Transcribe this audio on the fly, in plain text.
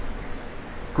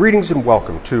Greetings and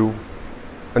welcome to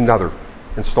another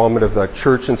installment of the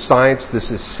Church and Science.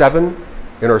 This is 7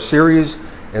 in our series,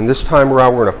 and this time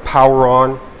around we're going to power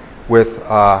on with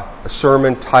a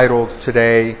sermon titled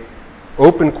today,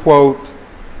 open quote,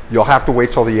 you'll have to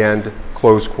wait till the end,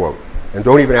 close quote. And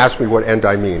don't even ask me what end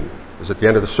I mean. Is it the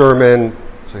end of the sermon?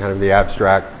 Is it kind of the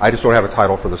abstract? I just don't have a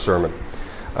title for the sermon.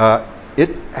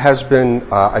 It has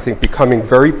been, I think, becoming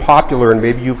very popular, and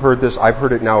maybe you've heard this, I've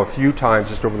heard it now a few times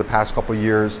just over the past couple of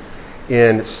years,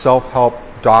 in self-help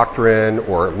doctrine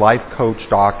or life coach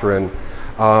doctrine,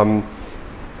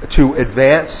 to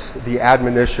advance the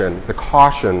admonition, the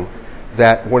caution,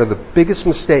 that one of the biggest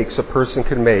mistakes a person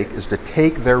can make is to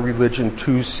take their religion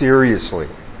too seriously.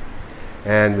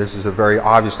 And this is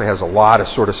obviously has a lot of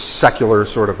sort of secular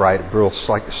real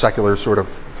secular sort of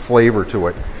flavor to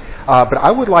it. But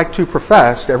I would like to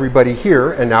profess to everybody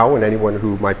here and now, and anyone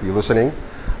who might be listening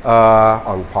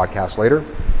on the podcast later,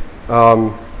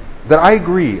 that I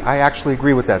agree. I actually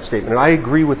agree with that statement, and I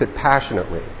agree with it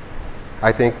passionately.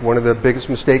 I think one of the biggest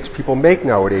mistakes people make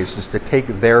nowadays is to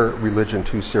take their religion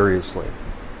too seriously.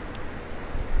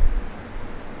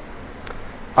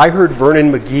 I heard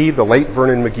Vernon McGee, the late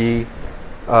Vernon McGee,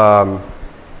 I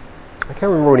can't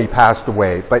remember when he passed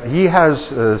away, but he has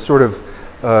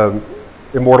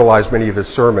immortalized many of his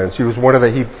sermons. He was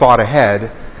he thought ahead,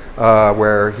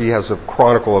 where he has a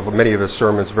chronicle of many of his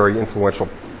sermons, very influential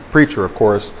preacher, of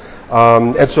course.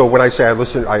 And so when I say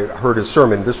I heard his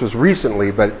sermon, this was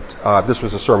recently, but this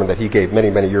was a sermon that he gave many,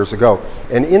 many years ago.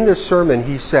 And in this sermon,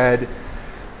 he said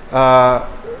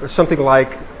something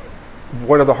like,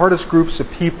 one of the hardest groups of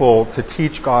people to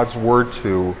teach God's word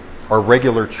to are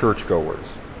regular churchgoers.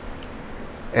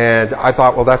 And I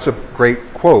thought, well, that's a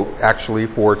great quote, actually,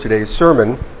 for today's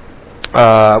sermon.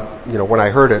 When I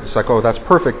heard it, it's like, oh, that's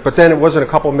perfect. But then it wasn't a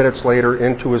couple minutes later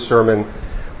into his sermon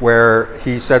where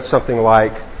he said something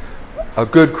like, a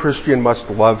good Christian must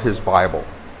love his Bible,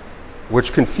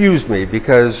 which confused me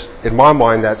because in my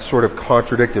mind that sort of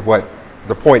contradicted what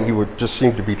the point he would just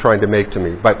seem to be trying to make to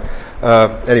me. But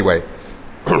anyway,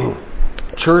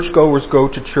 churchgoers go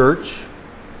to church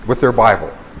with their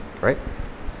Bible, right?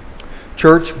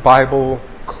 Church, Bible,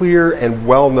 clear and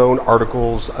well-known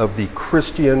articles of the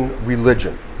Christian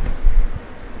religion.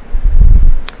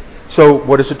 So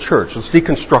what is a church? Let's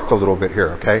deconstruct a little bit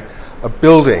here, okay? A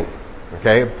building,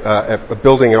 okay? A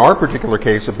building, in our particular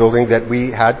case, a building that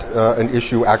we had an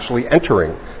issue actually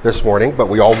entering this morning, but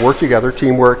we all worked together,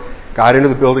 teamwork, got into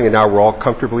the building, and now we're all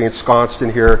comfortably ensconced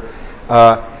in here.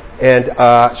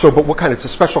 But what kind? It's a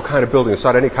special kind of building. It's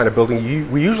not any kind of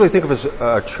building. We usually think of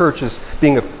a church as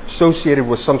being associated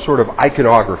with some sort of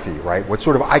iconography, right? What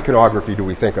sort of iconography do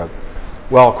we think of?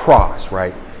 Well, a cross,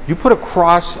 right? You put a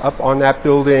cross up on that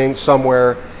building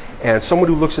somewhere, and someone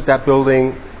who looks at that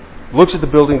building, looks at the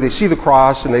building, they see the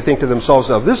cross, and they think to themselves,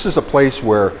 now this is a place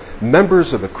where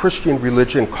members of the Christian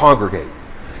religion congregate.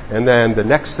 And then the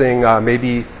next thing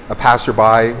maybe a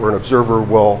passerby or an observer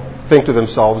will think to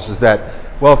themselves is that,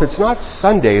 well, if it's not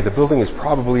Sunday, the building is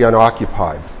probably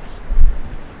unoccupied.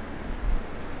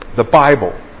 The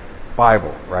Bible,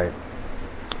 right?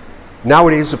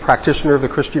 Nowadays, a practitioner of the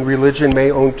Christian religion may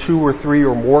own 2 or 3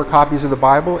 or more copies of the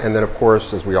Bible, and then, of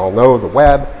course, as we all know, the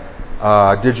web,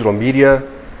 digital media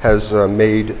has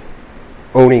made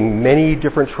owning many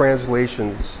different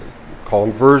translations, call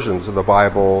them versions of the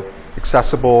Bible,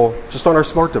 accessible just on our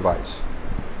smart device.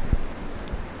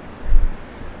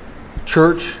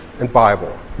 Church and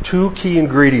Bible, 2 key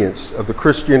ingredients of the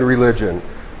Christian religion.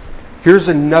 Here's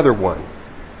another one,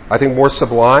 I think more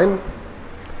sublime,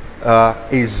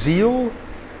 a zeal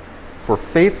for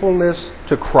faithfulness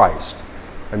to Christ.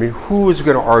 I mean, who is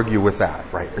going to argue with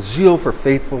that, right? A zeal for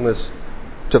faithfulness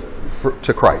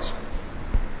to Christ,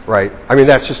 right? I mean,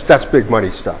 that's big money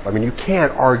stuff. I mean, you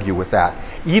can't argue with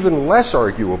that. Even less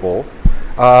arguable,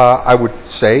 I would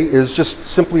say, is just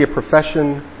simply a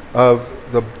profession of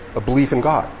a belief in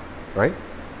God. Right?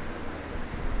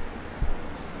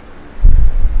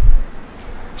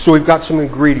 So we've got some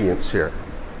ingredients here.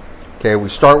 Okay, we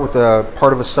start with a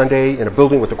part of a Sunday in a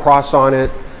building with a cross on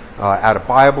it, add a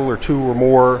Bible or 2 or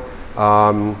more,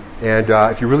 and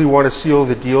if you really want to seal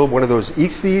the deal, one of those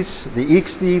ichthys,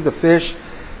 the fish,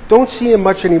 don't see them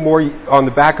much anymore on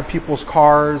the back of people's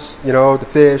cars, the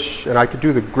fish, and I could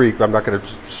do the Greek, but I'm not going to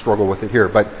struggle with it here,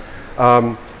 but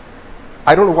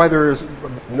I don't know why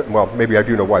maybe I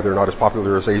do know why they're not as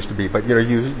popular as they used to be, but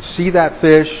you see that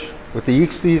fish with the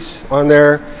ichthys on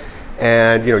there,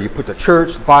 and you put the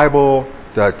church, the Bible,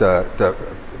 the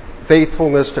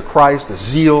faithfulness to Christ, the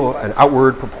zeal, an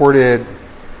outward purported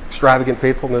extravagant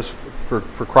faithfulness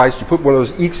for Christ. You put one of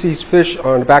those ichthys fish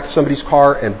on the back of somebody's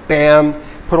car, and bam,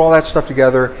 put all that stuff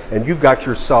together, and you've got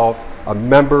yourself a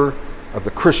member of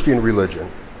the Christian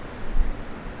religion.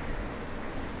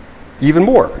 Even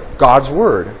more, God's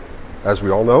Word, as we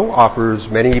all know, offers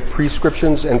many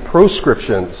prescriptions and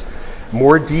proscriptions,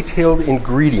 more detailed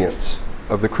ingredients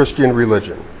of the Christian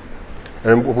religion.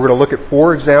 And we're going to look at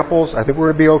 4 examples. I think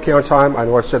we're going to be okay on time. I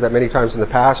know I've said that many times in the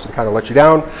past and kind of let you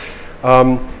down.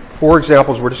 4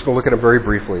 examples, we're just going to look at them very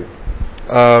briefly.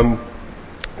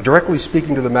 Directly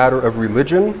speaking to the matter of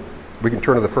religion, we can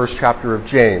turn to the first chapter of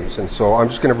James. And so I'm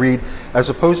just going to read, as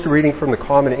opposed to reading from the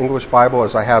Common English Bible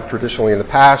as I have traditionally in the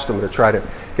past, I'm going to try to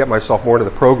get myself more into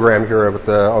the program here with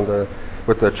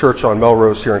the church on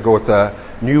Melrose here and go with the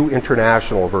New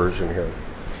International Version here.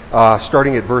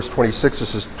 Starting at verse 26,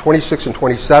 this is 26 and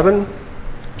 27,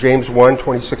 James 1,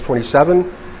 26,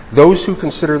 27. Those who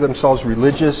consider themselves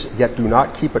religious yet do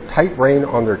not keep a tight rein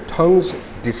on their tongues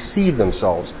deceive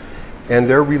themselves, and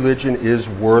their religion is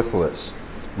worthless.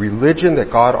 Religion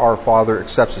that God our Father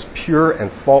accepts as pure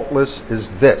and faultless is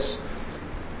this: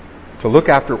 to look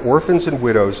after orphans and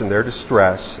widows in their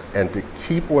distress and to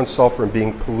keep oneself from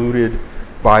being polluted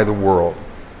by the world.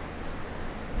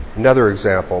 Another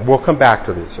example. We'll come back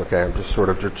to these, okay? I'm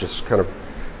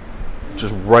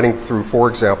just running through 4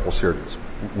 examples here, just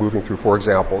moving through 4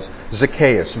 examples.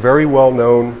 Zacchaeus, very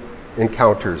well-known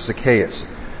encounter. Zacchaeus.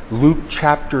 Luke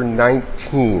chapter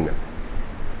 19.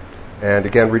 And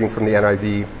again, reading from the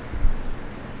NIV,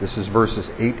 this is verses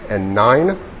 8 and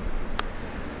 9.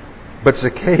 But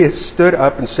Zacchaeus stood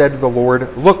up and said to the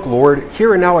Lord, "Look, Lord,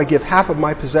 here and now I give half of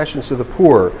my possessions to the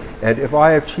poor, and if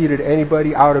I have cheated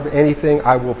anybody out of anything,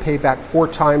 I will pay back 4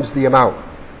 times the amount."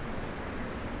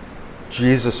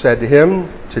 Jesus said to him,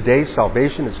 "Today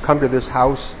salvation has come to this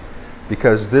house,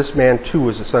 because this man too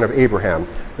is the son of Abraham."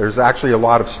 There's actually a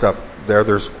lot of stuff there.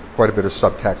 There's quite a bit of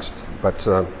subtext, but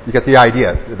you get the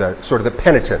idea, the sort of the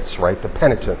penitence, right? The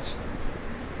penitence.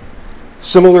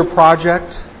 Similar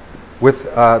project with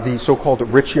the so-called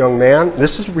rich young man.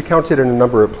 This is recounted in a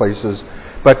number of places,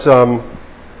 but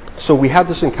so we had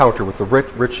this encounter with the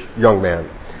rich young man.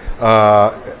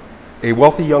 A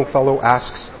wealthy young fellow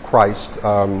asks Christ,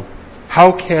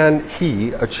 how can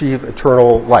he achieve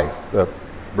eternal life? The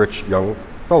rich young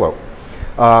fellow.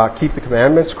 Keep the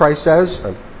commandments, Christ says.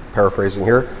 I'm paraphrasing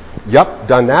here. Yep,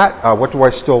 done that. What do I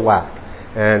still lack?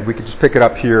 And we could just pick it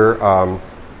up here.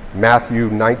 Matthew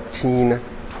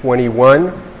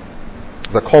 19:21.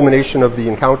 The culmination of the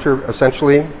encounter,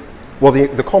 essentially. Well,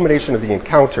 the culmination of the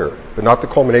encounter, but not the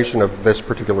culmination of this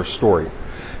particular story.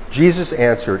 Jesus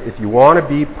answered, "If you want to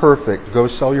be perfect, go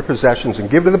sell your possessions and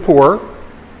give to the poor,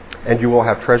 and you will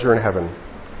have treasure in heaven.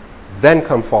 Then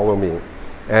come follow me."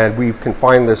 And we can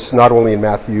find this not only in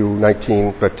Matthew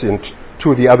 19, but in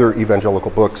 2 of the other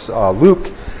evangelical books,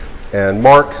 Luke and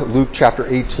Mark. Luke chapter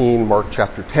 18, Mark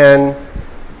chapter 10.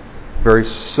 Very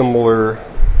similar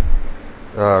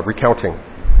recounting.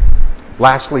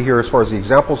 Lastly here, as far as the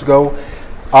examples go,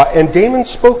 and Damon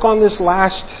spoke on this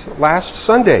last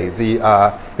Sunday,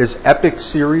 his epic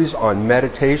series on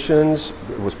meditations.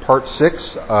 It was part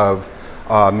 6 of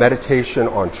meditation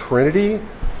on Trinity.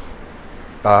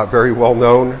 Very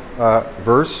well-known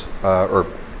verse or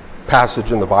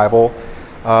passage in the Bible.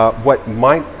 What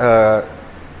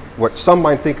some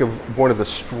might think of one of the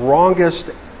strongest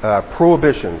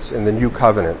prohibitions in the New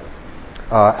Covenant.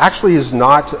 Actually is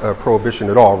not a prohibition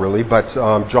at all, really, but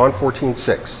John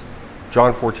 14:6.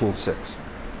 John 14:6.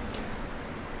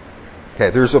 Okay,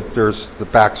 there's the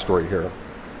backstory here.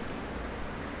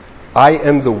 "I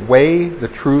am the way, the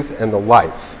truth, and the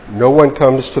life. No one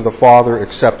comes to the Father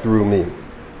except through me."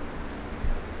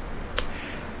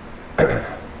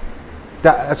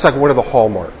 That's like one of the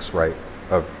hallmarks, right,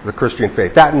 of the Christian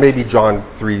faith. That and maybe John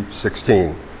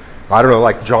 3:16. I don't know,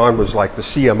 like John was like the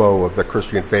CMO of the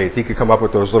Christian faith. He could come up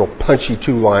with those little punchy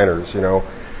 2-liners, you know.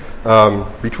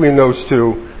 Between those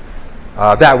two,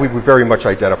 that we would very much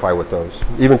identify with those.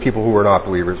 Even people who are not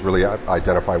believers really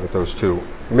identify with those two.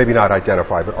 Maybe not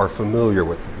identify, but are familiar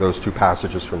with those 2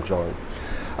 passages from John.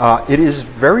 It is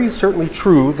very certainly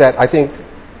true that I think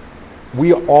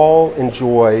we all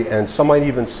enjoy, and some might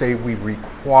even say we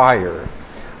require,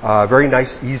 very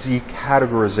nice, easy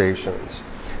categorizations.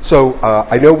 So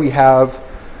I know we have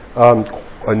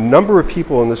a number of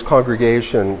people in this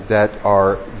congregation that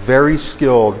are very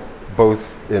skilled both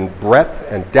in breadth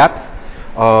and depth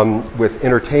with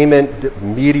entertainment,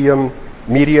 media,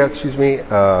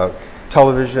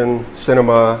 television,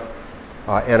 cinema,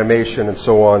 animation, and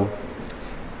so on.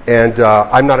 And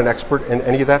I'm not an expert in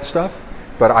any of that stuff,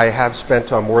 but I have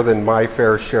spent more than my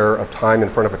fair share of time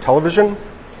in front of a television.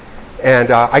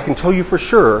 And I can tell you for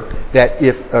sure that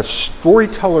if a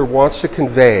storyteller wants to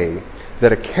convey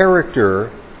that a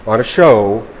character on a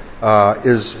show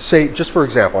is, say, just for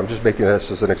example, I'm just making this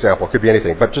as an example, it could be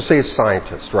anything, but just say a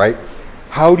scientist, right?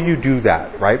 How do you do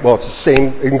that, right? Well, it's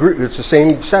the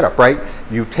same setup,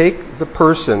 right? You take the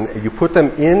person and you put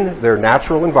them in their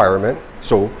natural environment,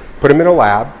 so put them in a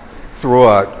lab, throw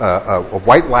a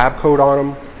white lab coat on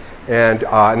them,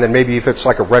 and then maybe if it's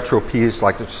like a retro piece,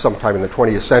 like sometime in the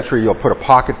 20th century, you'll put a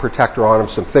pocket protector on them,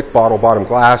 some thick bottom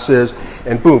glasses,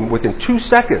 and boom, within 2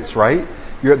 seconds, right?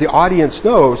 The audience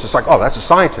knows, it's like, oh, that's a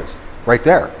scientist right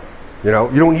there. You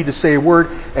know, you don't need to say a word,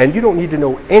 and you don't need to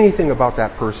know anything about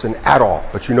that person at all,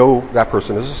 but you know that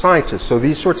person is a scientist. So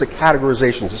these sorts of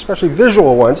categorizations, especially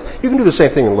visual ones, you can do the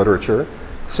same thing in literature,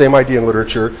 same idea in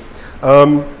literature.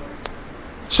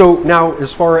 So now,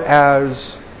 as far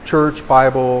as church,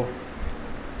 Bible,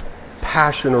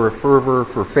 passion or a fervor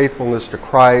for faithfulness to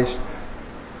Christ,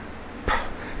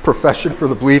 profession for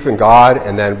the belief in God,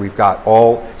 and then we've got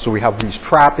so we have these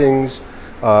trappings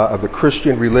of the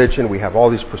Christian religion. We have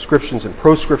all these prescriptions and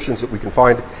proscriptions that we can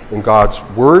find in God's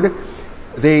Word.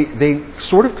 They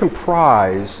sort of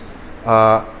comprise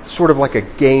sort of like a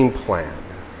game plan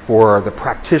for the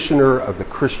practitioner of the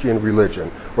Christian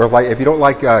religion. Or like, if you don't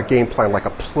like a game plan, like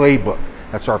a playbook.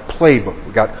 That's our playbook.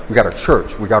 We got our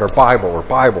church. We got our Bible or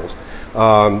Bibles.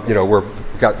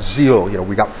 We got zeal.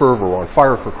 We got fervor. We're on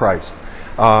fire for Christ.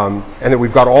 And then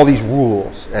we've got all these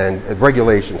rules and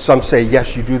regulations. Some say,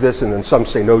 yes, you do this, and then some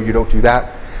say, no, you don't do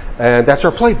that. And that's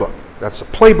our playbook. That's the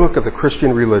playbook of the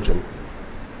Christian religion.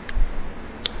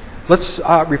 Let's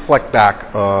reflect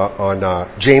back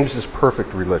on James's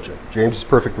perfect religion. James's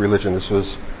perfect religion. This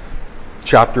was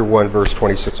chapter 1, verse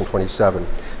 26 and 27.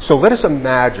 So let us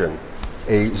imagine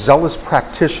a zealous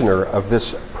practitioner of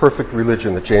this perfect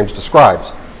religion that James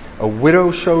describes. A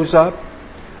widow shows up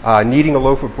needing a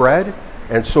loaf of bread.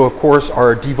 And so, of course,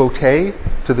 our devotee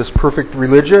to this perfect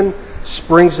religion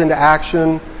springs into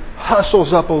action,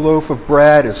 hustles up a loaf of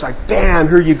bread. It's like, bam,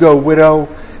 here you go, widow.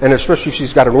 And especially if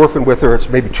she's got an orphan with her, it's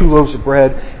maybe 2 loaves of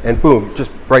bread, and boom, just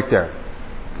right there.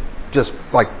 Just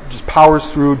powers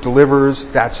through, delivers,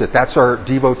 that's it. That's our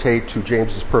devotee to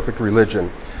James's perfect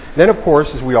religion. Then, of course,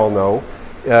 as we all know,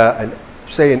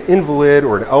 say an invalid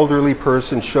or an elderly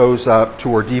person shows up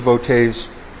to our devotee's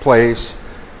place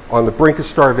on the brink of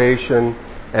starvation,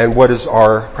 and what does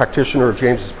our practitioner of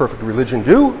James's perfect religion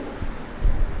do?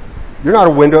 You're not a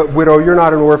widow, you're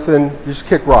not an orphan, you just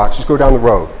kick rocks, just go down the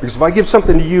road. Because if I give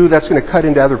something to you, that's going to cut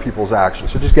into other people's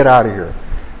actions, so just get out of here.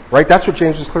 Right? That's what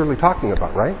James is clearly talking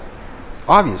about, right?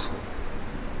 Obviously.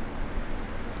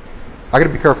 I got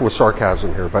to be careful with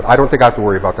sarcasm here, but I don't think I have to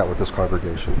worry about that with this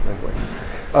congregation.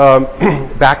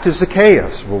 Anyway, back to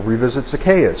Zacchaeus. We'll revisit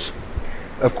Zacchaeus.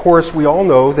 Of course, we all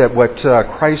know that what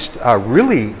Christ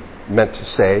really meant to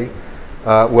say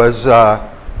was,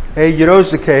 hey,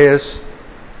 Zacchaeus,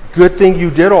 good thing you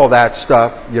did all that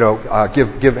stuff.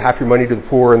 Give half your money to the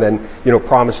poor, and then,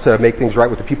 promise to make things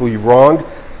right with the people you wronged.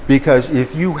 Because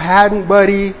if you hadn't,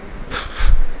 buddy,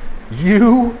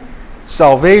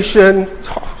 salvation,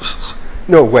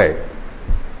 no way.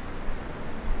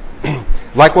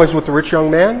 Likewise with the rich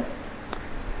young man.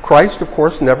 Christ, of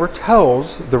course, never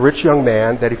tells the rich young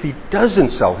man that if he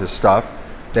doesn't sell his stuff,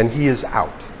 then he is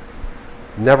out.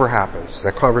 Never happens.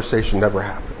 That conversation never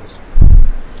happens.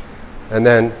 And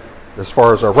then, as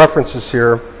far as our references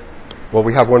here, well,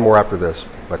 we have one more after this,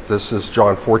 but this is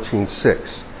John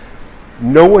 14:6.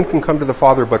 No one can come to the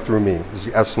Father but through me, is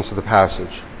the essence of the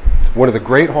passage. One of the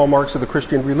great hallmarks of the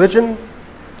Christian religion,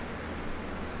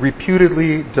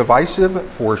 reputedly divisive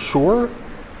for sure.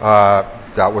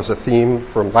 That was a theme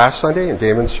from last Sunday in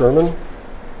Damon's sermon.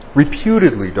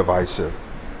 Reputedly divisive.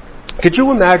 Could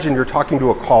you imagine you're talking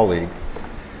to a colleague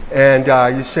and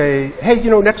you say, hey,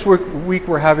 next week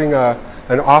we're having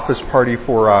an office party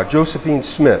for Josephine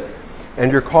Smith.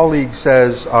 And your colleague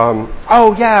says,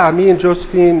 oh yeah, me and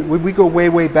Josephine, we go way,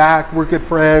 way back. We're good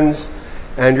friends.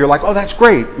 And you're like, oh, that's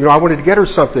great. I wanted to get her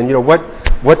something.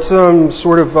 What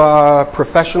sort of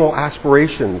professional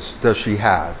aspirations does she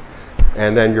have?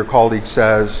 And then your colleague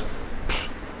says,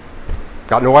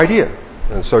 got no idea.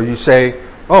 And so you say,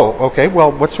 oh, okay,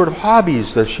 well, what sort of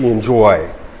hobbies does she enjoy?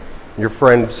 Your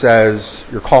colleague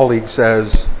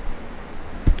says,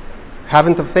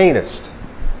 haven't the faintest.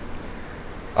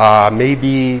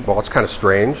 Maybe, well, it's kind of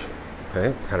strange,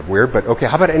 okay, kind of weird, but okay,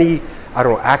 how about any,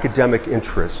 academic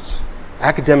interests?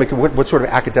 What sort of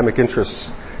academic interests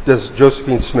does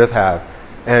Josephine Smith have?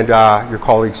 And your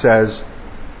colleague says,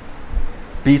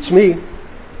 beats me.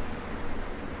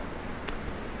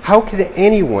 How can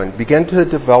anyone begin to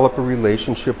develop a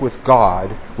relationship with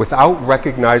God without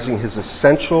recognizing his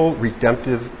essential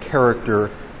redemptive character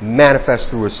manifest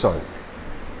through his Son?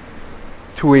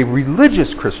 To a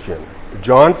religious Christian,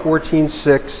 John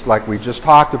 14:6, like we just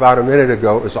talked about a minute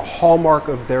ago, is a hallmark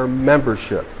of their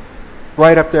membership.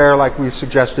 Right up there, like we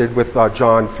suggested with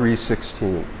John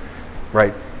 3:16.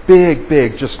 Right?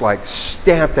 Big, just like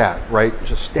stamp that, right?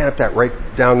 Just stamp that right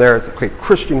down there. Okay,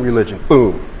 Christian religion.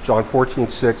 Boom. John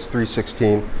 14:6,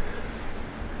 3:16.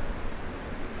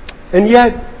 And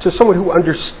yet, to someone who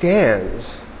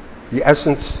understands the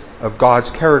essence of God's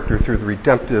character through the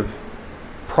redemptive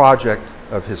project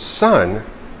of His Son,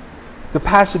 the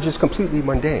passage is completely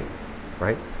mundane,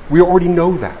 right? We already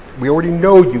know that. We already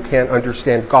know you can't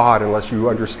understand God unless you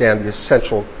understand the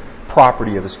essential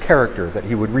property of His character, that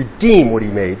He would redeem what He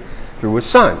made through His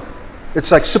Son.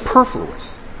 It's like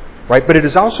superfluous, right? But it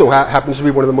is also happens to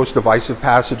be one of the most divisive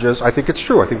passages. I think it's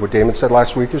true. I think what Damon said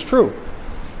last week is true.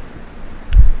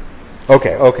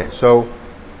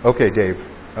 Okay, Dave.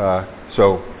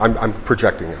 So I'm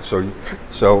projecting this.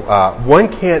 So one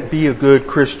can't be a good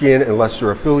Christian unless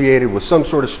they're affiliated with some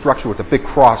sort of structure with a big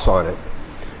cross on it.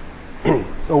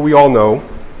 So we all know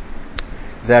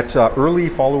that early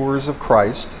followers of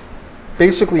Christ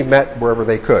basically met wherever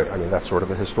they could. I mean, that's sort of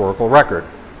the historical record.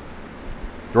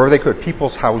 Wherever they could,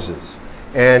 people's houses.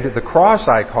 And the cross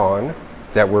icon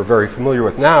that we're very familiar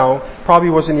with now probably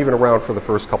wasn't even around for the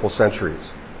first couple centuries.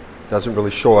 Doesn't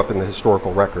really show up in the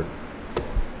historical record.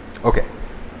 Okay,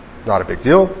 not a big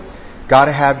deal. Got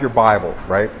to have your Bible,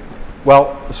 right?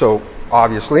 Well, so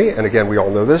obviously, and again, we all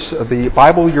know this, the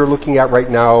Bible you're looking at right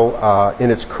now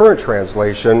in its current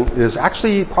translation is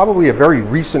actually probably a very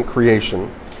recent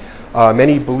creation.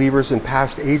 Many believers in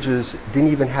past ages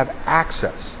didn't even have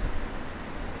access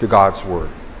to God's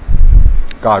Word,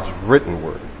 God's written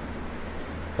Word.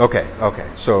 Okay.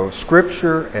 So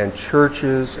Scripture and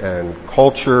churches and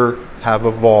culture have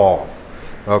evolved.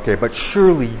 Okay, but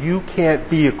surely you can't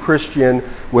be a Christian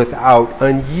without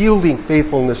unyielding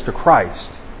faithfulness to Christ.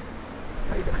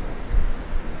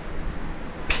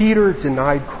 Peter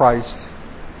denied Christ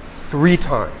 3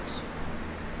 times.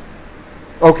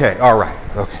 Okay, all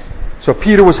right. Okay. So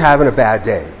Peter was having a bad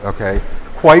day. Okay,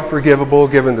 quite forgivable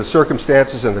given the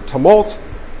circumstances and the tumult.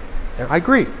 And I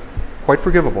agree, quite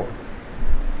forgivable.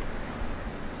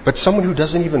 But someone who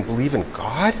doesn't even believe in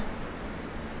God,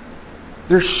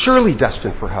 they're surely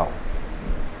destined for hell.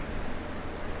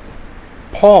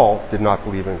 Paul did not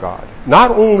believe in God. Not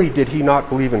only did he not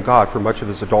believe in God for much of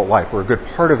his adult life, or a good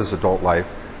part of his adult life,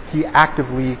 he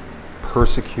actively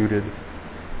persecuted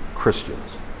Christians.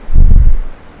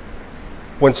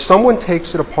 When someone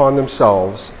takes it upon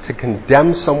themselves to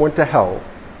condemn someone to hell,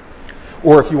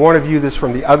 or if you want to view this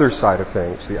from the other side of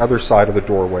things, the other side of the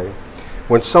doorway,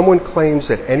 when someone claims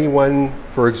that anyone,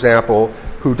 for example,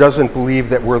 who doesn't believe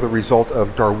that we're the result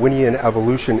of Darwinian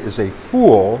evolution is a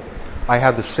fool, I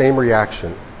have the same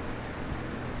reaction.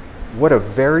 What a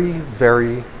very,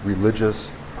 very religious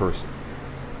person.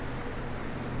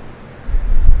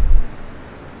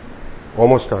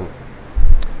 Almost done.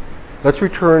 Let's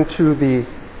return to the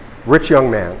rich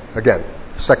young man. Again,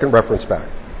 second reference back.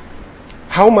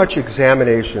 How much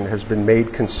examination has been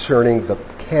made concerning the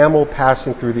camel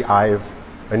passing through the eye of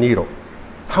a needle?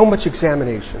 How much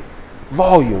examination?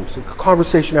 Volumes,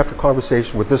 conversation after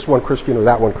conversation with this one Christian or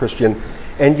that one Christian,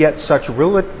 and yet such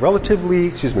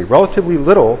relatively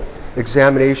little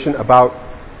examination about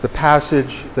the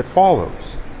passage that follows,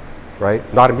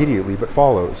 right? Not immediately, but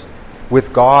follows.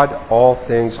 With God, all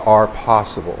things are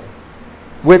possible,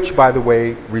 which, by the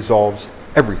way, resolves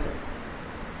everything.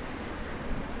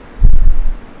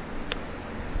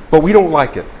 But we don't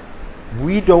like it.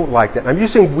 We don't like that. I'm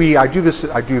using we. I do this,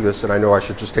 and I know I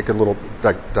should just take a little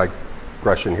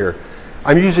digression here.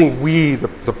 I'm using we,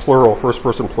 the plural, first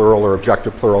person plural or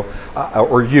objective plural,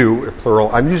 or you, plural.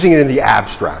 I'm using it in the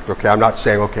abstract, okay? I'm not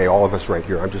saying, okay, all of us right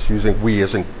here. I'm just using we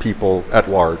as in people at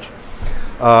large.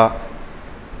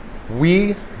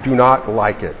 We do not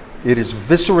like it. It is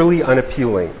viscerally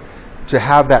unappealing to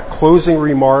have that closing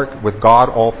remark, with God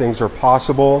all things are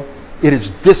possible. It is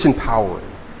disempowering.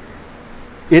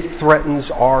 It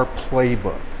threatens our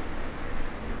playbook.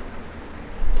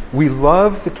 We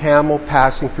love the camel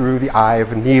passing through the eye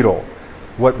of a needle.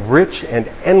 What rich and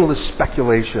endless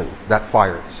speculation that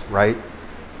fires, right?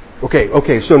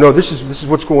 Okay, so no, this is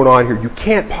what's going on here. You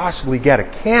can't possibly get a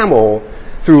camel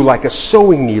through like a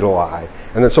sewing needle eye.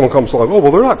 And then someone comes along, oh,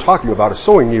 well, they're not talking about a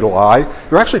sewing needle eye.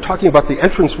 They're actually talking about the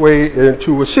entranceway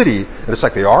into a city. And it's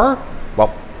like, they are?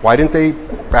 Well, why didn't they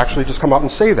actually just come out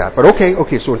and say that? But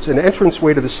okay, so it's an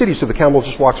entranceway to the city, so the camel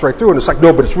just walks right through. And it's like,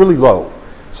 no, but it's really low.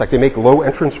 It's like they make low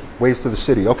entrance ways to the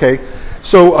city. Okay,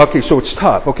 so it's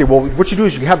tough. Okay, well, what you do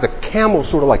is you have the camel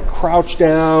sort of like crouch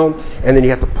down, and then you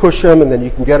have to push him, and then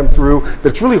you can get him through.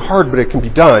 But it's really hard, but it can be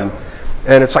done.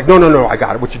 And it's like, no, I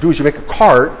got it. What you do is you make a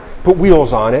cart, put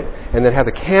wheels on it, and then have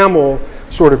the camel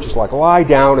sort of just like lie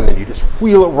down, and then you just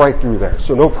wheel it right through there.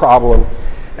 So no problem.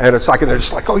 And it's like, and they're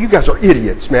just like, oh, you guys are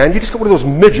idiots, man. You just get one of those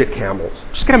midget camels.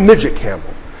 Just get a midget camel.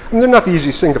 I mean, they're not the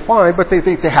easiest thing to find, but they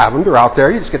have them. They're out there.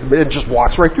 You just get them. It just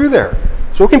walks right through there.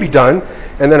 So it can be done.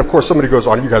 And then, of course, somebody goes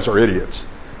on, you guys are idiots.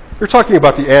 They're talking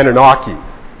about the Anunnaki,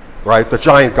 right? The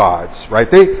giant gods,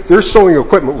 right? Their sewing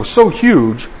equipment was so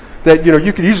huge that,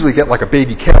 you could easily get like a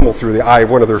baby camel through the eye of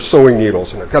one of their sewing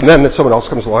needles. And then someone else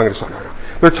comes along and it's like, no.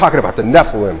 They're talking about the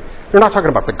Nephilim. They're not talking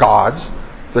about the gods.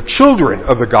 The children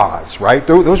of the gods, right?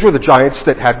 Those were the giants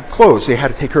that had clothes. They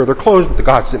had to take care of their clothes, but the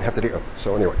gods didn't have to do it.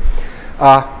 So anyway,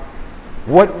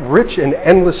 what rich and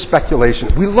endless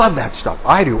speculation. We love that stuff.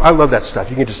 I do. I love that stuff.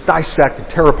 You can just dissect and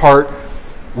tear apart.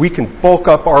 We can bulk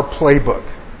up our playbook,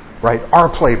 right? Our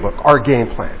playbook, our game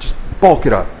plan. Just bulk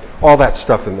it up. All that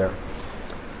stuff in there.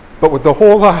 But with the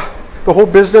whole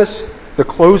business, the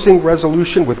closing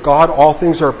resolution with God, all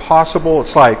things are possible.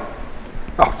 It's like,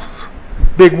 oh,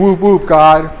 big whoop whoop,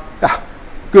 God. Ah,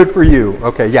 good for you.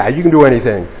 Okay, yeah, you can do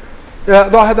anything. Yeah,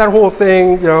 they'll have that whole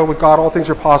thing, with God, all things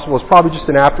are possible. It's probably just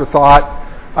an afterthought.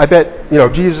 I bet,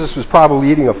 Jesus was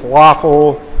probably eating a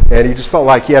falafel, and he just felt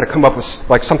like he had to come up with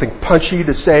like something punchy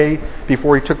to say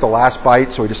before he took the last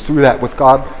bite, so he just threw that with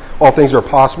God. All things are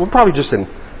possible. Probably just an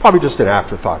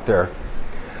afterthought there.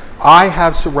 I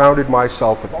have surrounded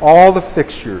myself with all the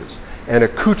fixtures and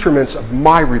accoutrements of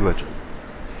my religion.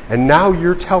 And now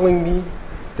you're telling me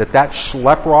that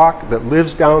schleprock that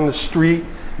lives down the street,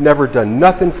 never done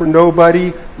nothing for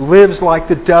nobody, lives like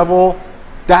the devil,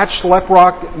 that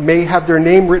schleprock may have their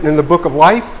name written in the book of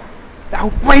life?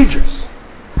 Outrageous.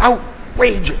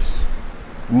 Outrageous.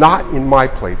 Not in my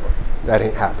playbook. That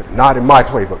ain't happening. Not in my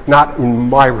playbook. Not in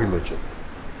my religion.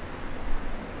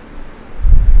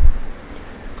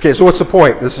 Okay, so what's the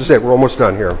point? This is it. We're almost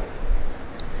done here.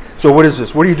 So what is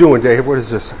this? What are you doing, Dave? What is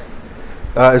this?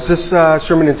 Is this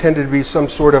sermon intended to be some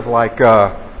sort of like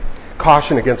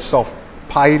caution against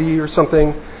self-piety or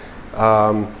something?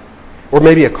 Or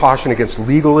maybe a caution against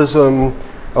legalism?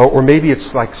 Or maybe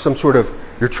it's like some sort of,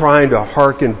 you're trying to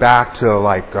hearken back to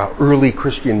like early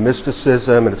Christian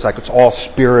mysticism, and it's like it's all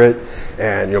spirit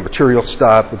and material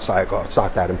stuff. It's like, oh, it's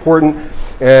not that important.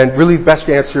 And really, best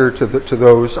answer to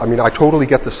those. I mean, I totally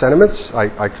get the sentiments.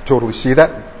 I totally see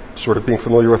that. Sort of being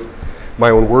familiar with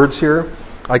my own words here.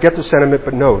 I get the sentiment,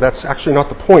 but no, that's actually not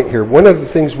the point here. One of the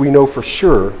things we know for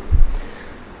sure,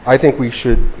 I think we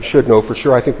should know for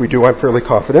sure. I think we do. I'm fairly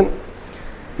confident.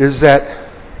 Is that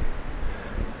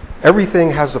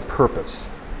everything has a purpose.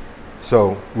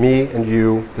 So me and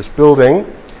you, this building,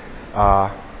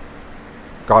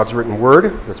 God's written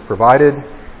word that's provided,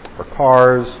 our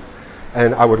cars,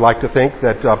 and I would like to think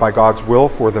that by God's will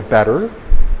for the better.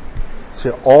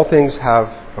 So all things have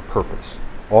a purpose.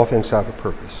 All things have a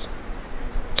purpose.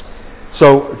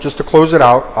 So just to close it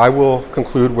out, I will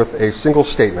conclude with a single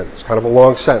statement. It's kind of a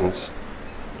long sentence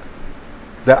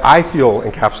that I feel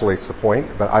encapsulates the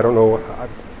point, but I don't know.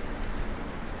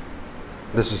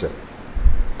 This is it.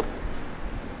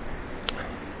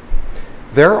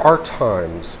 There are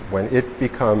times when it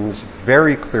becomes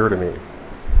very clear to me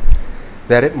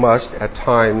that it must at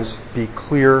times be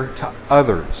clear to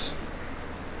others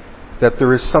that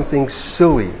there is something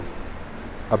silly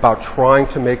about trying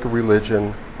to make a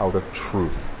religion out of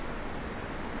truth.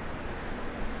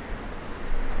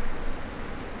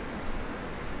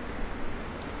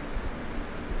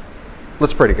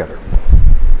 Let's pray together.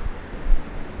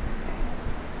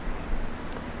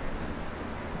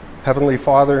 Heavenly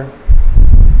Father,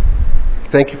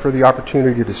 thank you for the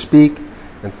opportunity to speak,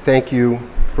 and thank you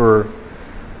for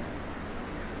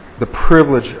the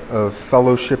privilege of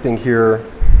fellowshipping here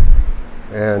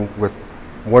and with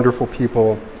wonderful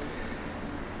people.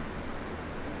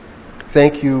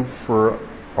 Thank you for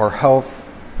our health,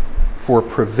 for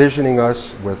provisioning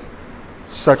us with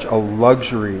such a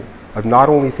luxury of not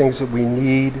only things that we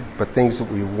need, but things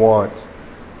that we want.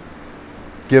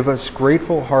 Give us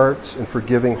grateful hearts and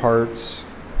forgiving hearts.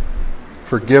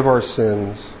 Forgive our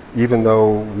sins, even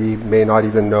though we may not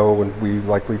even know, and we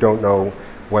likely don't know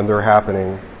when they're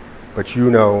happening. But you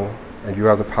know, and you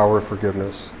have the power of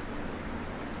forgiveness.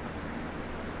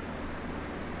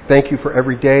 Thank you for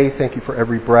every day. Thank you for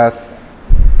every breath.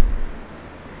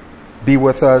 Be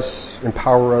with us,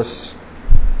 empower us,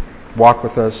 walk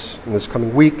with us in this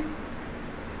coming week.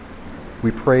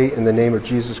 We pray in the name of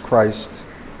Jesus Christ.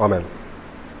 Amen.